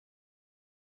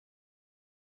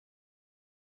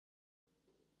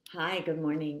Hi, good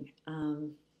morning.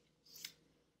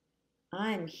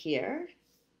 I'm here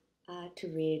to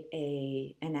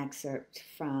read an excerpt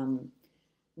from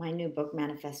my new book,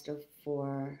 Manifesto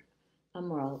for a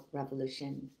Moral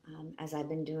Revolution, as I've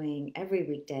been doing every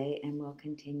weekday and will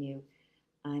continue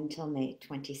until May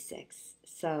 26th.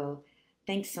 So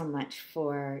thanks so much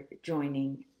for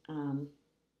joining.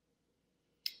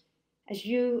 As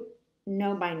you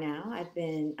know by now, I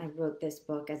wrote this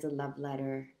book as a love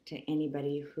letter to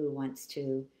anybody who wants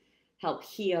to help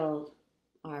heal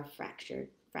our fractured,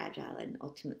 fragile, and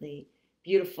ultimately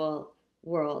beautiful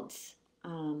worlds.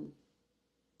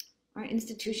 Our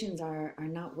institutions are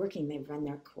not working. They've run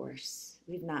their course.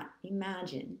 We've not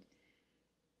imagined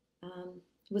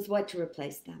with what to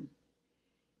replace them.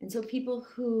 And so people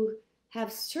who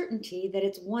have certainty that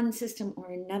it's one system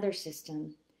or another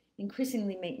system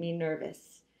increasingly make me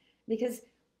nervous, because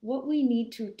what we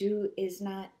need to do is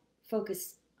not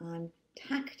focus on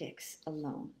tactics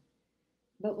alone,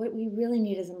 but what we really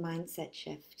need is a mindset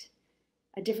shift,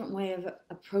 a different way of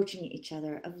approaching each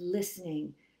other, of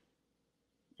listening,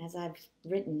 as I've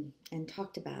written and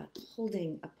talked about,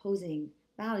 holding opposing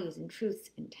values and truths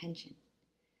and tension.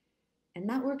 And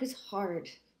that work is hard.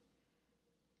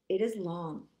 It is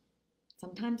long,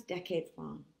 sometimes decades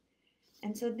long.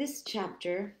 And so this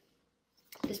chapter,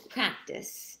 this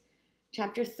practice,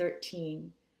 chapter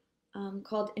 13,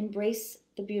 called Embrace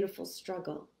the Beautiful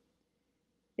Struggle,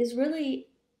 is really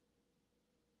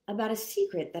about a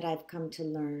secret that I've come to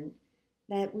learn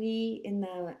that we in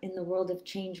the world of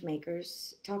change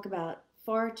makers talk about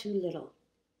far too little.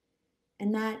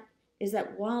 And that is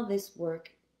that while this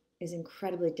work is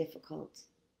incredibly difficult,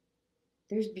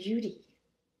 there's beauty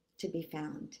to be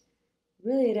found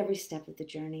really at every step of the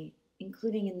journey,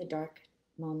 including in the dark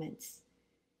moments.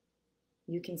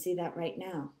 You can see that right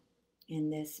now in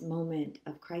this moment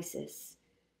of crisis,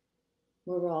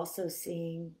 where we're also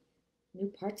seeing new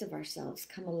parts of ourselves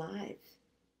come alive.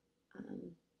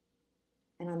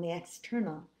 And on the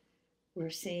external, we're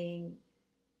seeing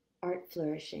art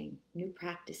flourishing, new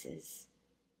practices,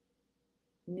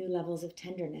 new levels of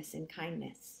tenderness and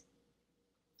kindness.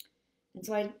 And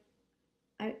so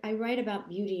I write about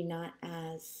beauty not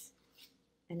as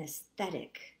an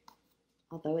aesthetic,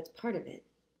 although it's part of it,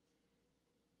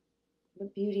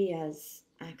 but beauty as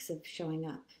acts of showing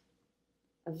up,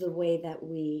 of the way that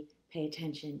we pay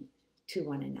attention to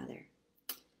one another.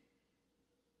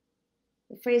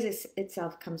 The phrase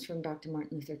itself comes from Dr.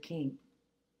 Martin Luther King,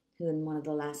 who in one of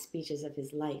the last speeches of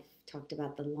his life talked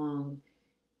about the long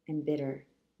and bitter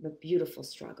but beautiful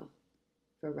struggle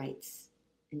for rights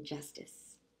and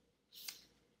justice.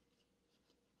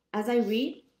 As I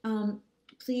read,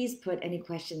 please put any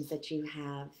questions that you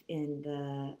have in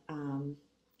the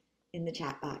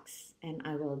chat box, and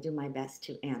I will do my best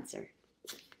to answer.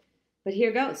 But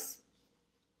here goes.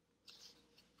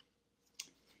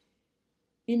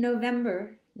 In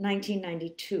November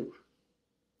 1992,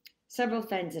 several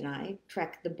friends and I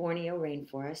trekked the Borneo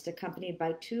rainforest accompanied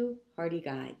by two hardy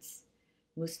guides,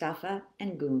 Mustafa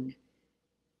and Goon.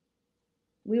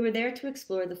 We were there to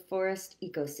explore the forest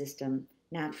ecosystem,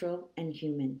 natural and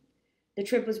human. The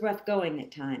trip was rough going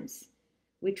at times.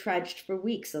 We trudged for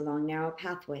weeks along narrow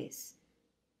pathways,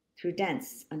 through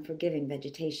dense, unforgiving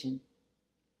vegetation.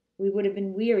 We would have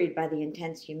been wearied by the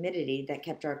intense humidity that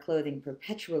kept our clothing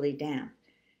perpetually damp,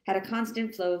 had a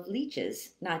constant flow of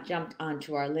leeches not jumped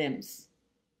onto our limbs,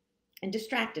 and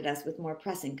distracted us with more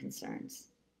pressing concerns.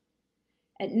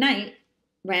 At night,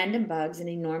 random bugs and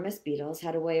enormous beetles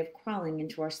had a way of crawling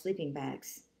into our sleeping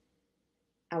bags.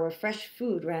 Our fresh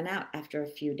food ran out after a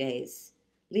few days,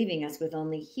 leaving us with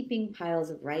only heaping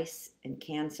piles of rice and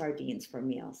canned sardines for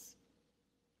meals.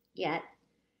 Yet,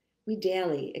 we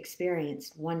daily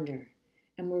experienced wonder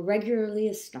and were regularly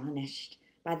astonished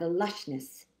by the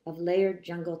lushness of layered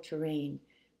jungle terrain,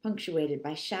 punctuated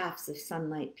by shafts of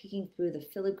sunlight peeking through the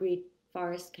filigreed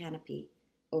forest canopy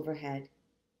overhead.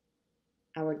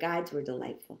 Our guides were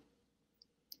delightful.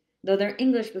 Though their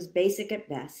English was basic at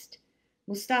best,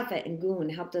 Mustafa and Goon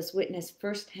helped us witness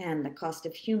firsthand the cost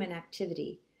of human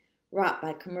activity wrought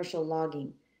by commercial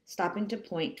logging, stopping to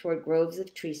point toward groves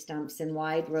of tree stumps and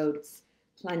wide roads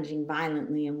plunging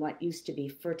violently in what used to be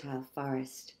fertile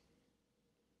forest.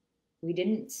 We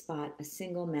didn't spot a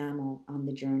single mammal on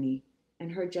the journey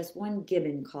and heard just one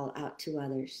gibbon call out to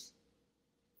others.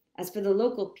 As for the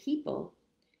local people,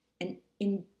 an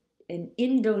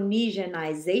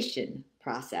Indonesianization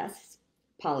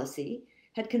policy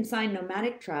had consigned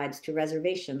nomadic tribes to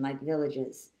reservation-like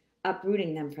villages,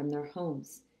 uprooting them from their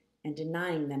homes and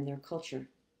denying them their culture.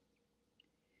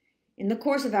 In the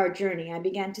course of our journey, I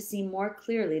began to see more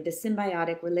clearly the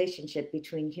symbiotic relationship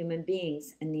between human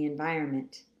beings and the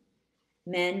environment.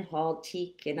 Men hauled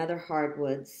teak and other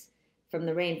hardwoods from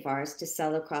the rainforest to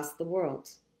sell across the world.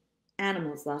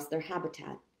 Animals lost their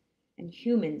habitat, and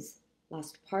humans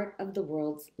lost part of the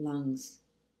world's lungs.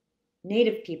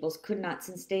 Native peoples could not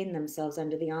sustain themselves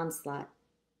under the onslaught,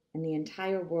 and the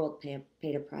entire world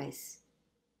paid a price.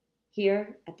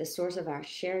 Here, at the source of our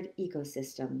shared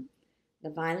ecosystem, the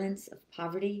violence of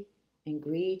poverty and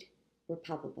greed were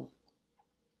palpable.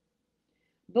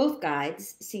 Both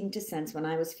guides seemed to sense when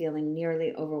I was feeling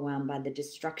nearly overwhelmed by the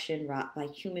destruction wrought by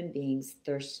human beings'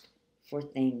 thirst for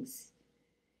things.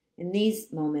 In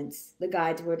these moments, the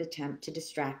guides would attempt to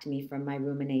distract me from my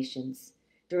ruminations,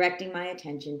 directing my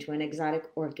attention to an exotic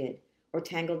orchid, or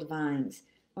tangled vines,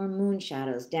 or moon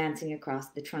shadows dancing across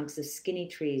the trunks of skinny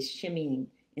trees shimmying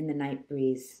in the night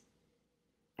breeze.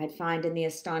 I'd find in the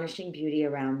astonishing beauty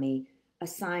around me a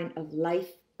sign of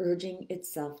life urging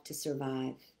itself to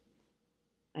survive.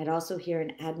 I'd also hear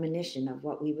an admonition of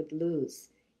what we would lose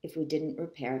if we didn't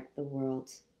repair the world.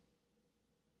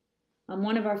 On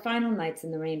one of our final nights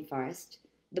in the rainforest,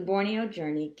 the Borneo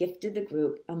journey gifted the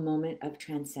group a moment of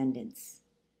transcendence.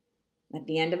 At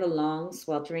the end of a long,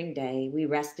 sweltering day, we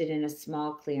rested in a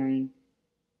small clearing.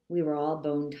 We were all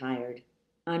bone tired,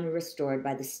 unrestored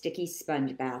by the sticky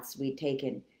sponge baths we'd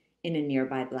taken in a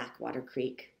nearby Blackwater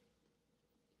Creek.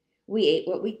 We ate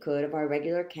what we could of our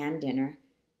regular canned dinner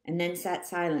and then sat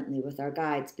silently with our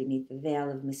guides beneath the veil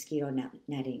of mosquito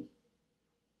netting.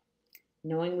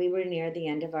 Knowing we were near the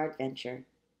end of our adventure,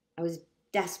 I was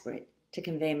desperate to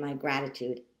convey my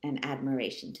gratitude and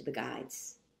admiration to the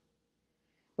guides.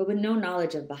 But with no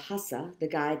knowledge of Bahasa, the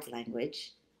guides'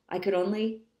 language, I could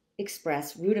only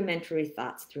express rudimentary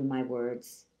thoughts through my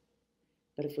words.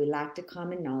 But if we lacked a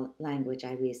common language,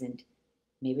 I reasoned,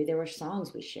 maybe there were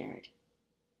songs we shared.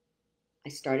 I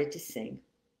started to sing,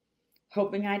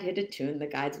 hoping I'd hit a tune the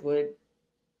guides would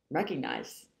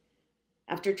recognize.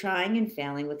 After trying and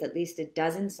failing with at least a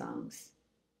dozen songs,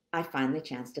 I finally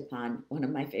chanced upon one of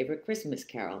my favorite Christmas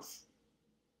carols.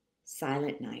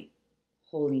 Silent night,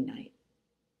 holy night.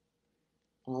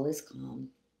 All is calm,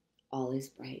 all is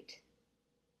bright.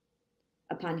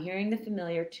 Upon hearing the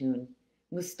familiar tune,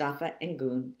 Mustafa and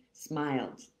Gun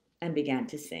smiled and began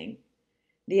to sing.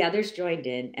 The others joined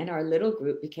in, and our little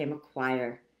group became a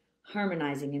choir,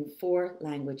 harmonizing in 4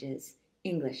 languages: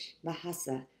 English,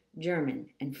 Bahasa, German,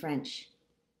 and French.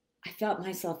 I felt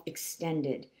myself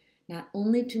extended, not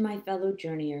only to my fellow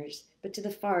journeyers, but to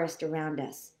the forest around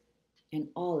us and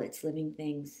all its living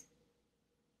things.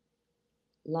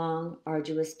 Long,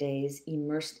 arduous days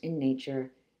immersed in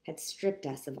nature had stripped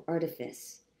us of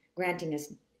artifice, granting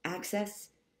us access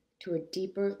to a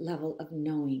deeper level of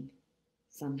knowing,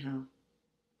 somehow.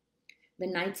 The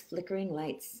night's flickering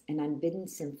lights and unbidden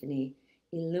symphony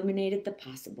illuminated the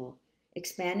possible,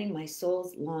 expanding my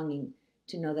soul's longing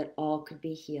to know that all could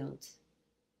be healed.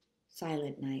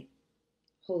 Silent night,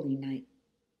 holy night.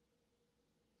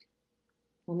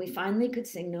 When we finally could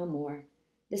sing no more,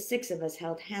 the 6 of us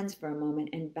held hands for a moment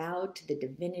and bowed to the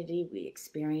divinity we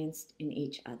experienced in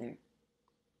each other.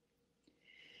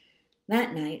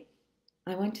 That night,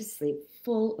 I went to sleep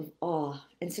full of awe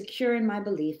and secure in my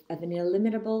belief of an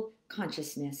illimitable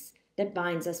consciousness that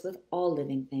binds us with all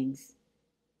living things.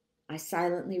 I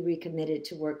silently recommitted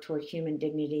to work toward human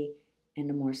dignity and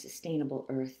a more sustainable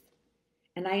earth.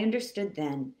 And I understood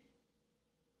then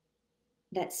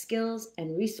that skills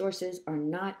and resources are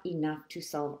not enough to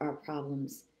solve our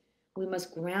problems. We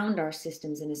must ground our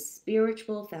systems in a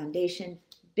spiritual foundation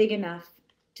big enough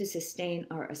to sustain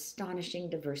our astonishing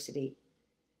diversity.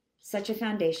 Such a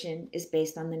foundation is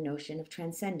based on the notion of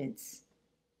transcendence,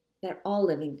 that all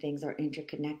living things are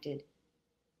interconnected,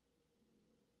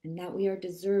 and that we are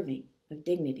deserving of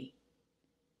dignity.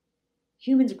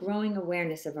 Humans' growing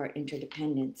awareness of our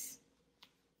interdependence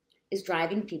is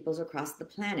driving peoples across the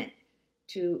planet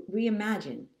to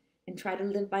reimagine and try to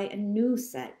live by a new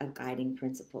set of guiding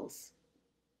principles.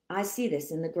 I see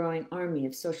this in the growing army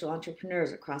of social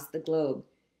entrepreneurs across the globe,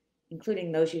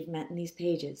 including those you've met in these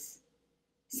pages.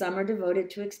 Some are devoted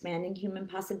to expanding human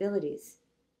possibilities.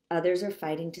 Others are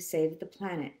fighting to save the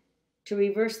planet, to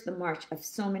reverse the march of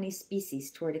so many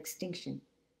species toward extinction,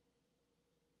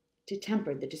 to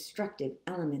temper the destructive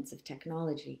elements of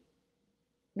technology.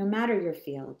 No matter your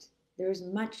field, there is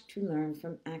much to learn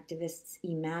from activists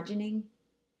imagining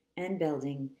and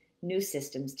building new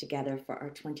systems together for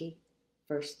our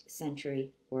 21st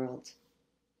century world.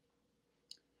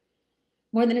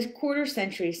 More than a quarter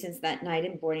century since that night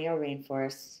in Borneo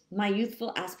rainforests, my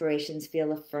youthful aspirations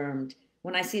feel affirmed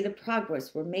when I see the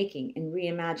progress we're making in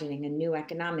reimagining a new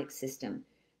economic system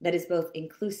that is both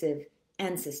inclusive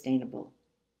and sustainable.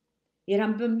 Yet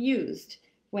I'm bemused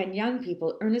when young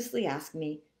people earnestly ask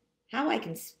me how I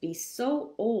can be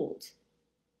so old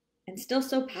and still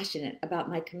so passionate about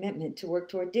my commitment to work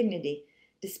toward dignity,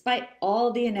 despite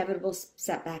all the inevitable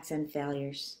setbacks and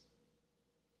failures.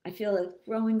 I feel a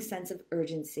growing sense of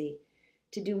urgency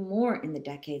to do more in the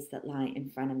decades that lie in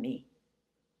front of me.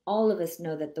 All of us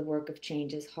know that the work of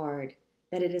change is hard,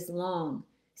 that it is long,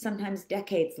 sometimes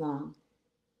decades long,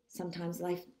 sometimes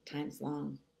lifetimes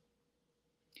long.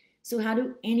 So how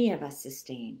do any of us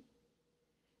sustain?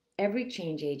 Every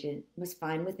change agent must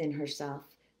find within herself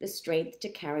the strength to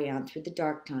carry on through the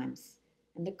dark times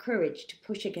and the courage to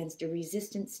push against a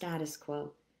resistant status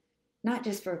quo, not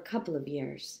just for a couple of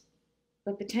years,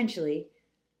 but potentially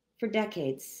for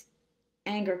decades.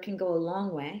 Anger can go a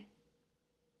long way,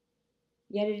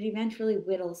 yet it eventually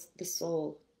whittles the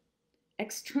soul.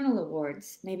 External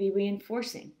awards may be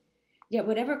reinforcing, yet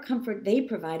whatever comfort they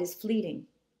provide is fleeting.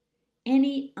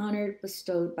 Any honor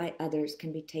bestowed by others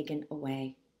can be taken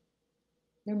away.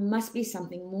 There must be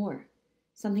something more,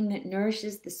 something that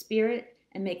nourishes the spirit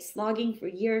and makes slogging for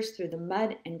years through the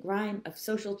mud and grime of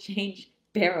social change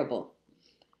bearable.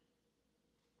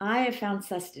 I have found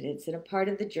sustenance in a part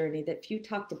of the journey that few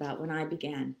talked about when I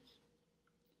began: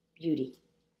 beauty.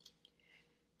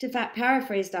 To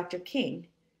paraphrase Dr. King,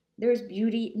 there is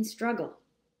beauty in struggle.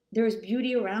 There is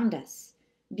beauty around us,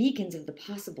 beacons of the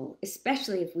possible,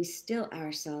 especially if we still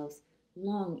ourselves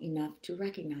long enough to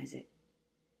recognize it.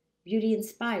 Beauty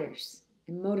inspires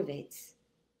and motivates.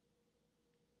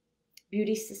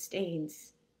 Beauty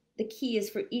sustains. The key is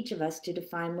for each of us to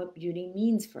define what beauty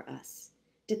means for us,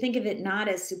 to think of it not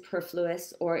as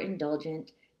superfluous or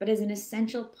indulgent, but as an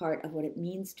essential part of what it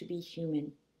means to be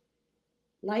human.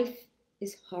 Life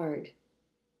is hard,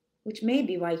 which may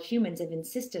be why humans have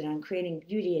insisted on creating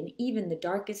beauty in even the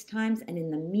darkest times and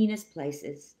in the meanest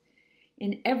places.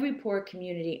 In every poor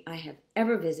community I have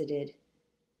ever visited,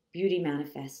 beauty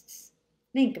manifests.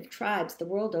 Think of tribes the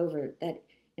world over that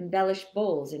embellish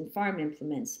bowls and farm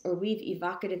implements or weave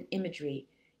evocative imagery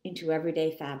into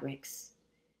everyday fabrics.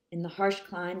 In the harsh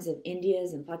climes of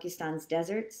India's and Pakistan's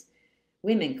deserts,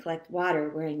 women collect water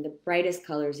wearing the brightest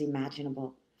colors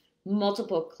imaginable.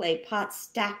 Multiple clay pots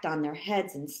stacked on their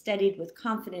heads and steadied with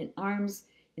confident arms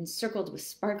encircled with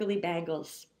sparkly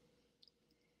bangles.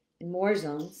 In war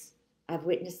zones, I've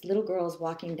witnessed little girls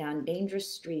walking down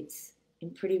dangerous streets in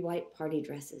pretty white party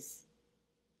dresses.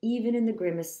 Even in the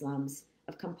grimmest slums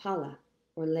of Kampala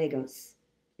or Lagos,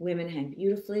 women hang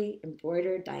beautifully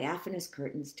embroidered diaphanous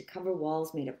curtains to cover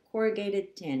walls made of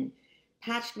corrugated tin,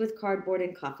 patched with cardboard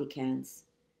and coffee cans.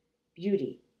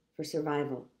 Beauty for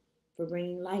survival, for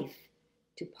bringing life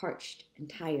to parched and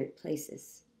tired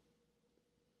places.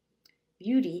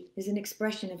 Beauty is an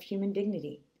expression of human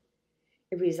dignity.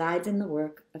 It resides in the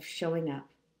work of showing up,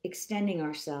 extending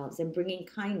ourselves, and bringing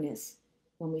kindness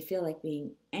when we feel like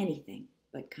being anything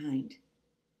but kind.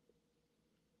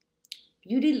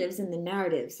 Beauty lives in the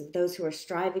narratives of those who are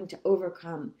striving to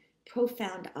overcome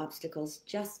profound obstacles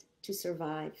just to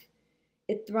survive.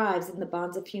 It thrives in the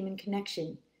bonds of human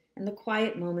connection and the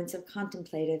quiet moments of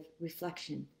contemplative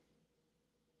reflection.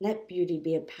 Let beauty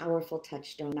be a powerful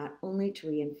touchstone, not only to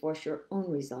reinforce your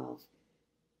own resolve,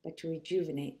 but to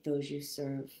rejuvenate those you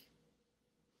serve.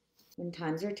 When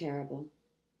times are terrible,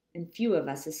 and few of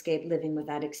us escape living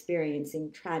without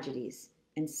experiencing tragedies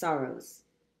and sorrows,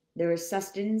 there is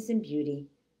sustenance in beauty,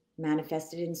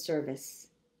 manifested in service,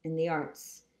 in the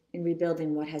arts, in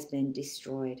rebuilding what has been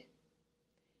destroyed.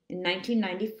 In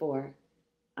 1994,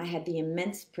 I had the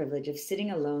immense privilege of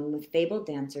sitting alone with fabled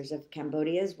dancers of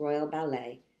Cambodia's Royal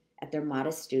Ballet at their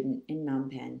modest student in Phnom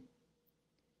Penh.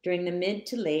 During the mid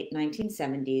to late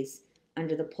 1970s,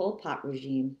 under the Pol Pot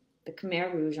regime, the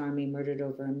Khmer Rouge Army murdered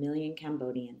over 1 million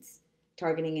Cambodians,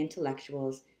 targeting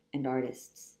intellectuals and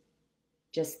artists.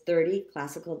 Just 30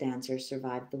 classical dancers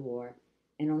survived the war,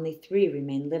 and only 3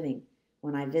 remained living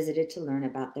when I visited to learn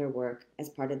about their work as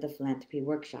part of the Philanthropy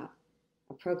Workshop,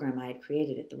 a program I had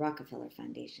created at the Rockefeller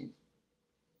Foundation.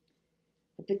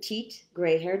 A petite,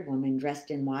 gray-haired woman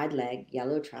dressed in wide-legged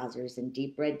yellow trousers and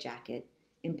deep red jacket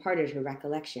imparted her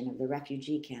recollection of the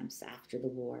refugee camps after the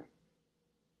war.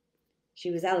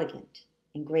 She was elegant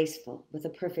and graceful, with a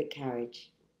perfect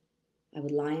carriage. I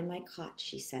would lie in my cot,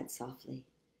 she said softly,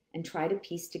 and try to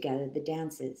piece together the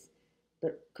dances,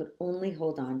 but could only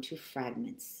hold on to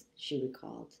fragments, she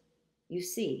recalled. You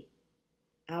see,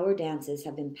 our dances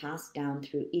have been passed down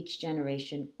through each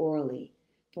generation orally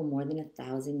for more than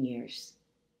 1,000 years.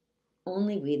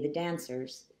 Only we, the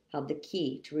dancers, held the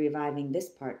key to reviving this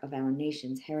part of our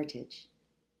nation's heritage.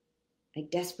 I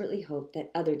desperately hoped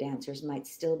that other dancers might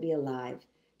still be alive,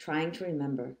 trying to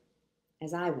remember,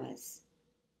 as I was.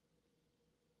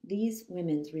 These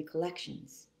women's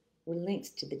recollections were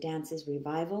linked to the dance's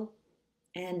revival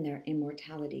and their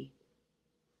immortality.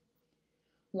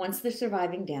 Once the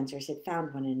surviving dancers had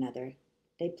found one another,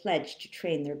 they pledged to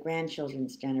train their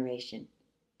grandchildren's generation.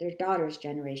 Their daughter's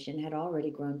generation had already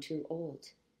grown too old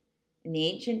in the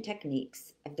ancient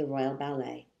techniques of the Royal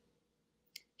Ballet.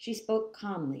 She spoke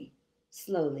calmly,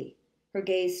 slowly, her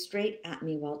gaze straight at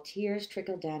me while tears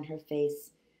trickled down her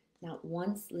face, not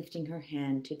once lifting her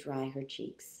hand to dry her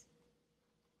cheeks.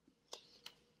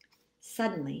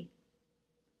 Suddenly,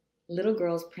 little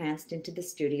girls pranced into the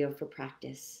studio for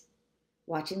practice.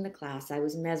 Watching the class, I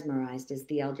was mesmerized as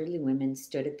the elderly women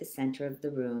stood at the center of the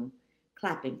room,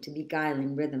 clapping to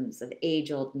beguiling rhythms of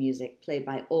age-old music played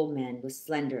by old men with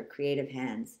slender, creative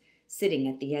hands, sitting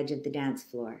at the edge of the dance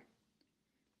floor.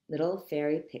 Little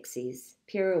fairy pixies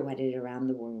pirouetted around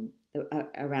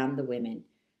the women,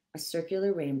 a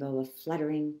circular rainbow of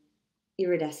fluttering,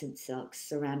 iridescent silks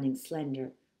surrounding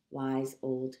slender, wise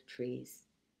old trees.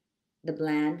 The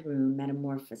bland room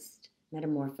metamorphosed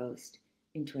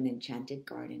into an enchanted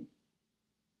garden.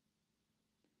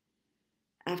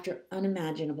 After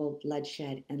unimaginable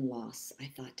bloodshed and loss, I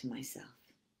thought to myself,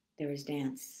 there is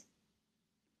dance.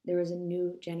 There is a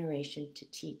new generation to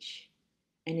teach,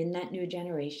 and in that new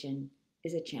generation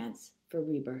is a chance for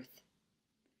rebirth.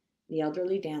 The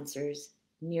elderly dancers,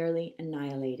 nearly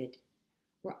annihilated,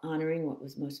 were honoring what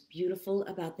was most beautiful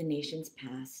about the nation's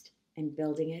past and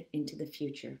building it into the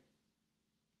future,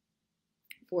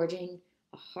 forging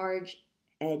a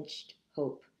hard-edged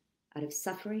hope out of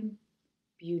suffering,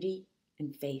 beauty,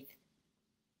 and faith.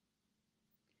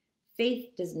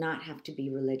 Faith does not have to be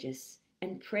religious,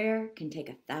 and prayer can take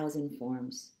 1,000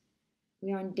 forms.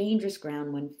 We are on dangerous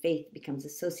ground when faith becomes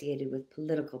associated with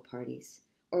political parties,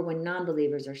 or when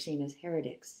non-believers are seen as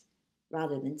heretics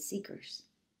rather than seekers.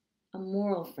 A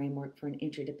moral framework for an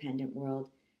interdependent world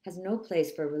has no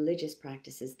place for religious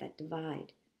practices that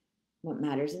divide. What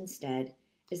matters instead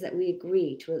is that we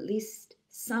agree to at least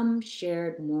some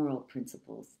shared moral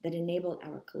principles that enable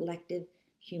our collective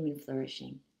human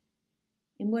flourishing.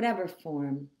 In whatever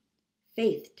form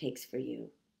faith takes for you,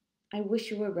 I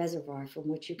wish you a reservoir from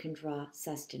which you can draw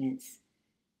sustenance.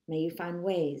 May you find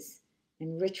ways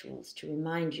and rituals to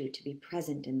remind you to be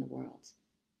present in the world,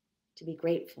 to be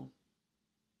grateful.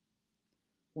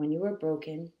 When you are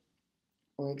broken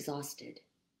or exhausted,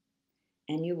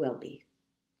 and you will be,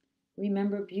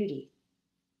 remember beauty,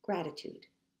 gratitude,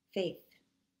 faith,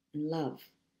 and love.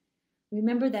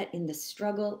 Remember that in the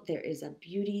struggle there is a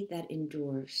beauty that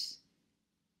endures.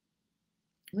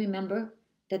 Remember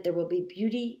that there will be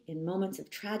beauty in moments of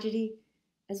tragedy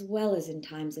as well as in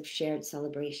times of shared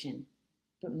celebration.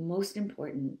 But most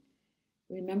important,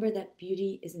 remember that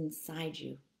beauty is inside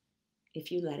you if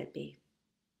you let it be.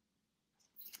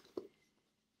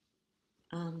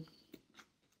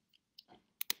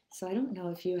 So I don't know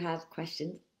if you have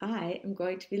questions. I am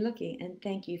going to be looking, and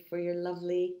thank you for your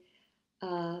lovely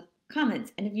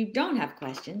comments. And if you don't have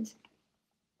questions,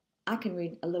 I can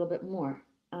read a little bit more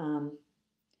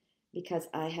because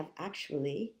I have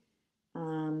actually,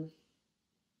 I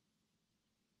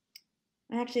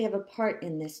actually have a part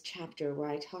in this chapter where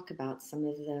I talk about some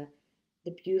of the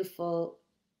beautiful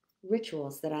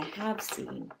rituals that I have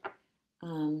seen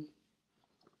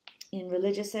in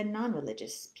religious and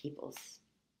non-religious peoples.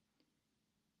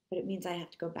 But it means I have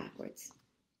to go backwards.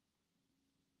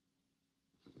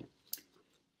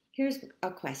 Here's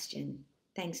a question.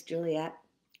 Thanks, Juliet.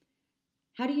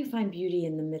 How do you find beauty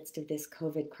in the midst of this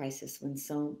COVID crisis when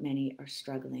so many are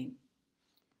struggling?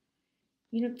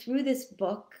 You know, through this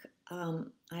book,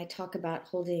 I talk about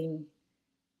holding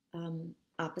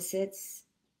opposites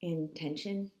in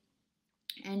tension,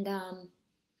 and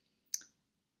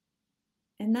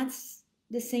that's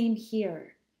the same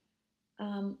here.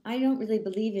 I don't really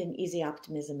believe in easy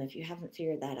optimism if you haven't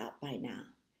figured that out by now.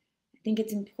 I think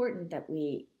it's important that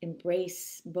we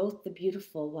embrace both the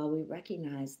beautiful while we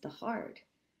recognize the hard,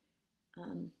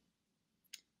 and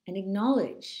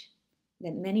acknowledge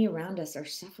that many around us are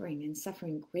suffering and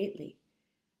suffering greatly.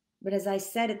 But as I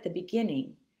said at the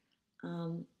beginning,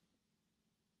 I'm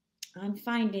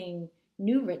finding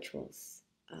new rituals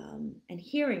and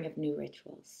hearing of new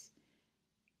rituals.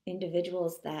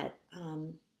 Individuals that,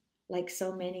 like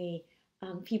so many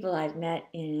people I've met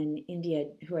in India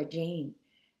who are Jain,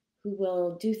 who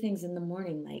will do things in the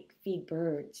morning like feed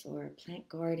birds or plant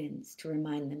gardens to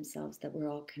remind themselves that we're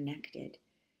all connected,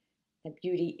 that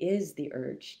beauty is the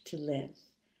urge to live.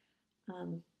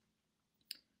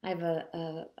 I have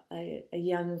a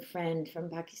young friend from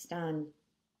Pakistan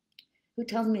who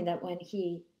tells me that when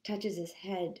he touches his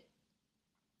head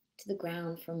to the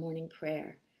ground for morning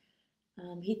prayer,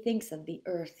 he thinks of the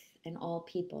earth and all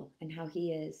people and how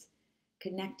he is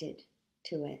connected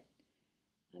to it.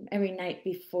 Every night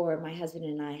before my husband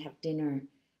and I have dinner,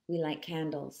 we light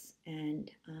candles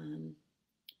and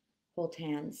hold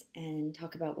hands and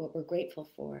talk about what we're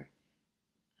grateful for.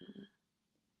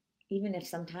 Even if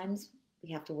sometimes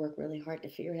we have to work really hard to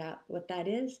figure out what that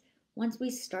is, once we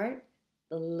start,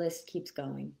 the list keeps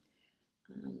going.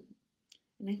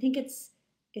 And I think it's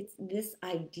this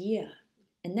idea,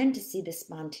 and then to see the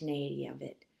spontaneity of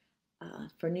it.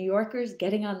 For New Yorkers,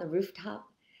 getting on the rooftop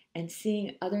and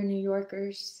seeing other New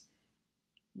Yorkers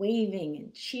waving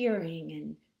and cheering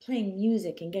and playing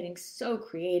music and getting so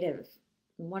creative.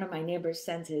 One of my neighbors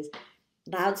sends his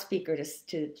loudspeaker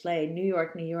to play New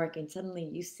York, New York, and suddenly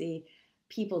you see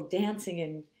people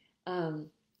dancing and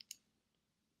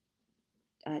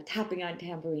tapping on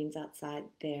tambourines outside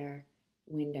their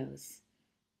windows.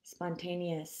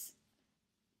 Spontaneous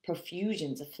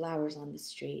profusions of flowers on the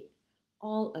street.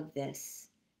 All of this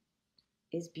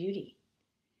is beauty.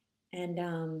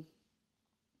 And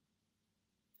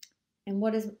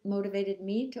what has motivated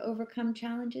me to overcome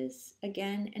challenges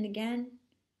again and again?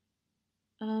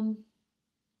 I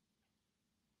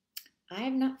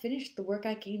have not finished the work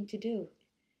I came to do.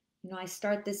 I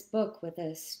start this book with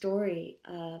a story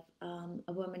of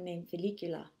a woman named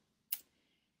Felicula,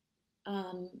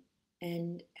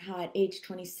 and how at age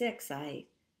 26 I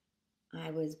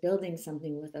was building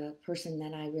something with a person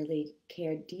that I really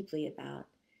cared deeply about,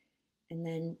 and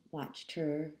then watched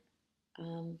her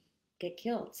get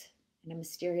killed in a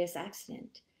mysterious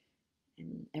accident.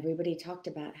 And everybody talked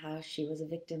about how she was a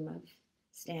victim of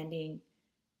standing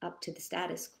up to the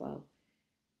status quo.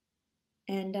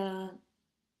 And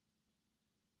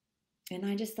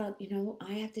I just thought,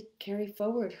 I have to carry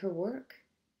forward her work.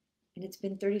 And it's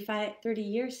been 30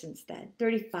 years since then,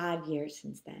 35 years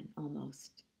since then,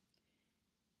 almost.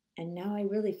 And now I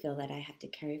really feel that I have to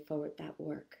carry forward that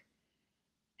work.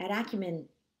 At Acumen,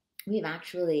 we've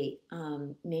actually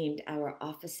named our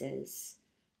offices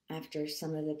after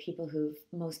some of the people who've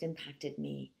most impacted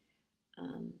me,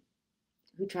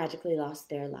 who tragically lost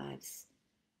their lives.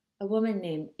 A woman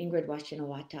named Ingrid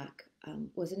Washinawatak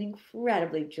was an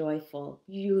incredibly joyful,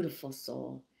 beautiful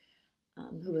soul,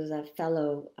 who was a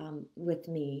fellow with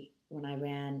me when I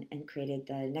ran and created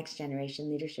the Next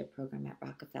Generation Leadership Program at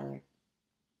Rockefeller.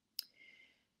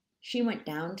 She went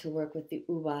down to work with the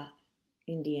Uba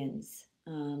Indians,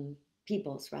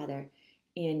 peoples rather,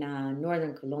 in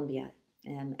northern Colombia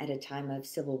at a time of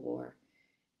civil war.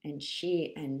 And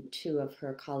she and two of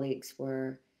her colleagues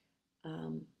were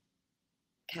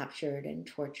captured and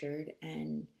tortured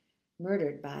and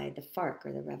murdered by the FARC,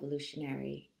 or the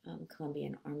Revolutionary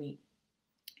Colombian Army.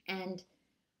 And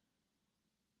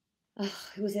it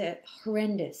was a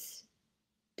horrendous,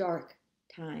 dark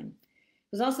time.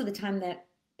 It was also the time that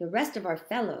the rest of our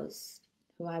fellows,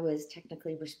 who I was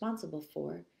technically responsible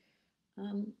for,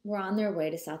 were on their way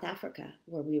to South Africa,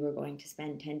 where we were going to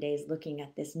spend 10 days looking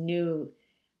at this new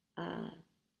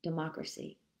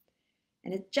democracy.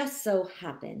 And it just so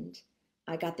happened,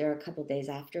 I got there a couple days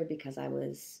after because I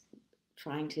was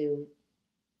trying to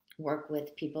work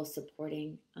with people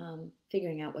supporting,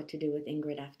 figuring out what to do with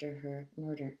Ingrid after her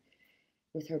murder,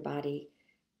 with her body.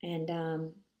 And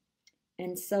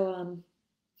so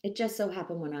it just so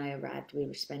happened when I arrived, we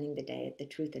were spending the day at the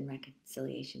Truth and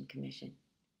Reconciliation Commission.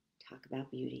 Talk about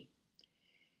beauty.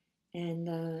 And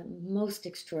the most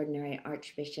extraordinary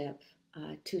Archbishop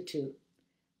Tutu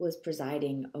was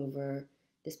presiding over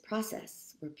this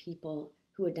process where people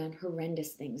who had done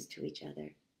horrendous things to each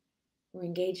other were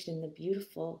engaged in the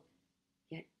beautiful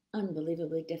yet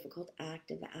unbelievably difficult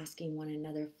act of asking one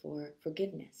another for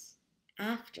forgiveness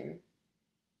after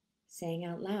saying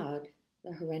out loud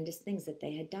the horrendous things that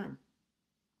they had done.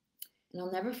 And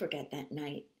I'll never forget that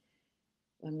night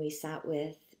when we sat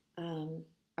with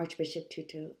Archbishop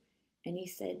Tutu, and he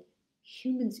said,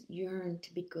 humans yearn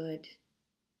to be good.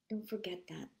 Don't forget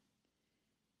that.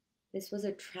 This was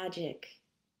a tragic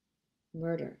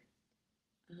murder,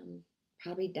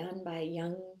 probably done by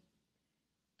young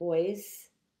boys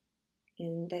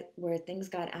where things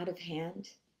got out of hand,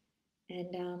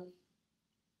 and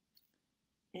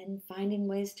finding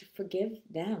ways to forgive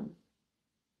them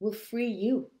will free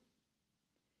you.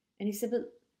 And he said,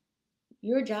 but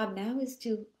your job now is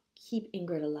to keep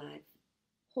Ingrid alive,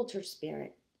 hold her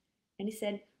spirit. And he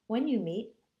said, when you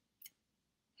meet,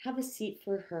 have a seat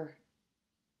for her,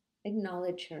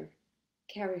 acknowledge her,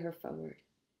 carry her forward.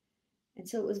 And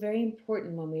so it was very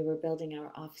important when we were building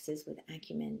our offices with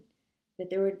Acumen that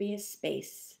there would be a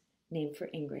space named for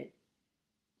Ingrid,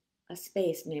 a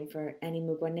space named for Annie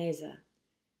Mugwaneza,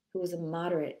 who was a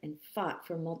moderate and fought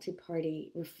for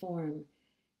multi-party reform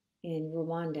in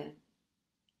Rwanda.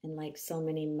 And like so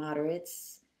many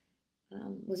moderates,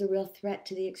 was a real threat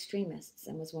to the extremists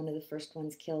and was one of the first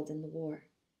ones killed in the war.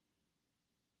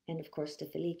 And of course, to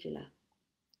Felicula.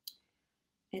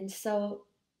 And so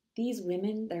these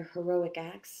women, their heroic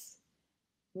acts,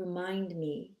 remind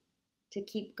me to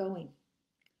keep going,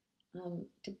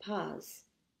 to pause,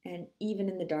 and even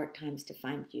in the dark times to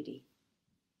find beauty.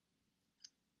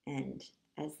 And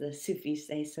as the Sufis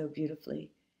say so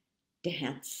beautifully,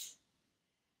 dance.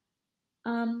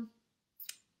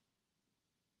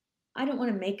 I don't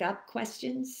want to make up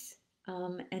questions.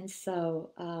 And so,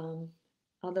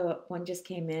 although one just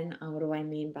came in, what do I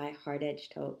mean by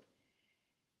hard-edged hope?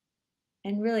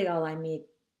 And really all I mean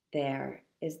there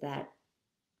is that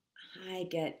I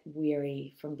get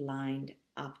weary from blind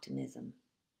optimism.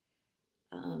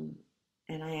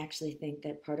 And I actually think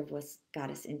that part of what's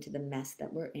got us into the mess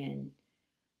that we're in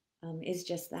is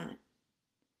just that.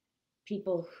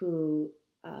 People who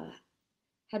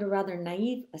had a rather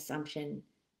naive assumption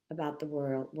about the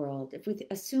world. If we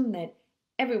assume that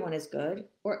everyone is good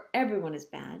or everyone is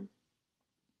bad,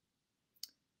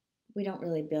 we don't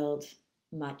really build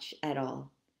much at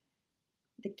all.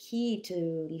 The key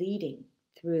to leading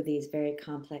through these very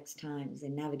complex times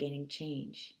and navigating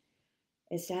change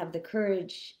is to have the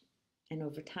courage and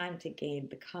over time to gain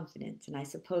the confidence, and I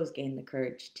suppose gain the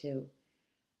courage to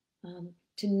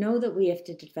know that we have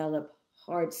to develop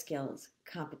hard skills,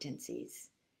 competencies,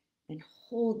 and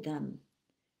hold them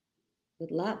with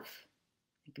love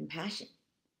and compassion.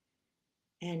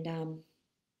 And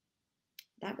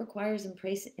that requires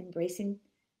embracing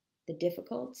the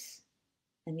difficult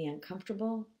and the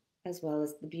uncomfortable as well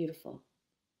as the beautiful.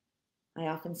 I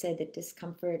often say that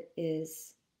discomfort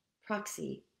is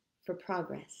proxy for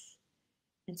progress.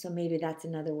 And so maybe that's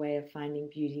another way of finding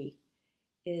beauty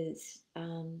is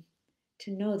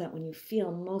to know that when you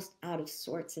feel most out of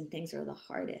sorts and things are the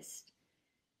hardest,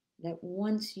 that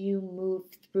once you move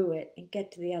through it and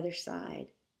get to the other side,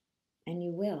 and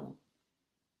you will,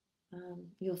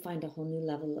 you'll find a whole new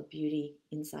level of beauty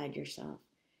inside yourself.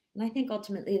 And I think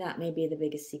ultimately that may be the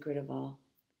biggest secret of all.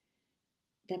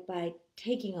 That by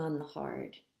taking on the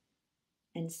hard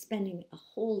and spending a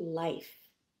whole life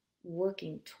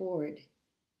working toward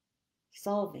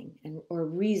solving or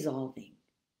resolving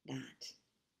that,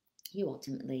 you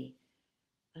ultimately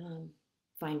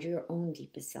find your own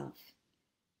deepest self.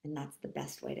 And that's the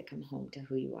best way to come home to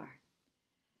who you are.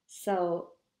 So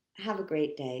have a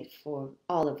great day for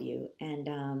all of you. And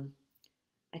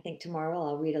I think tomorrow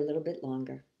I'll read a little bit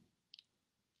longer.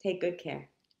 Take good care.